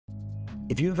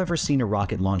If you have ever seen a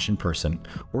rocket launch in person,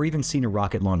 or even seen a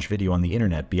rocket launch video on the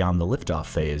internet beyond the liftoff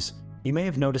phase, you may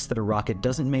have noticed that a rocket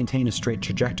doesn't maintain a straight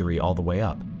trajectory all the way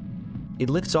up. It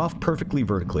lifts off perfectly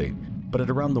vertically, but at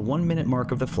around the 1-minute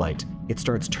mark of the flight, it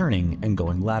starts turning and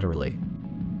going laterally.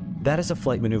 That is a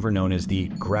flight maneuver known as the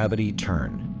gravity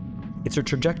turn. It's a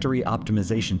trajectory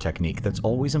optimization technique that's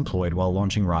always employed while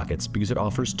launching rockets because it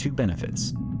offers two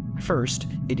benefits. First,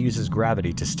 it uses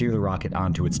gravity to steer the rocket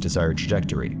onto its desired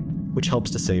trajectory, which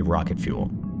helps to save rocket fuel.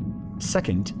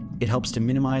 Second, it helps to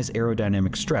minimize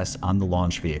aerodynamic stress on the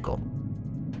launch vehicle.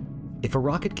 If a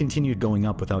rocket continued going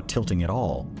up without tilting at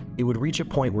all, it would reach a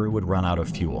point where it would run out of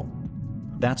fuel.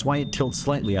 That's why it tilts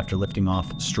slightly after lifting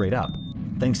off straight up,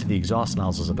 thanks to the exhaust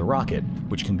nozzles of the rocket,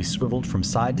 which can be swiveled from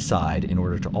side to side in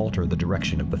order to alter the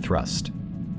direction of the thrust.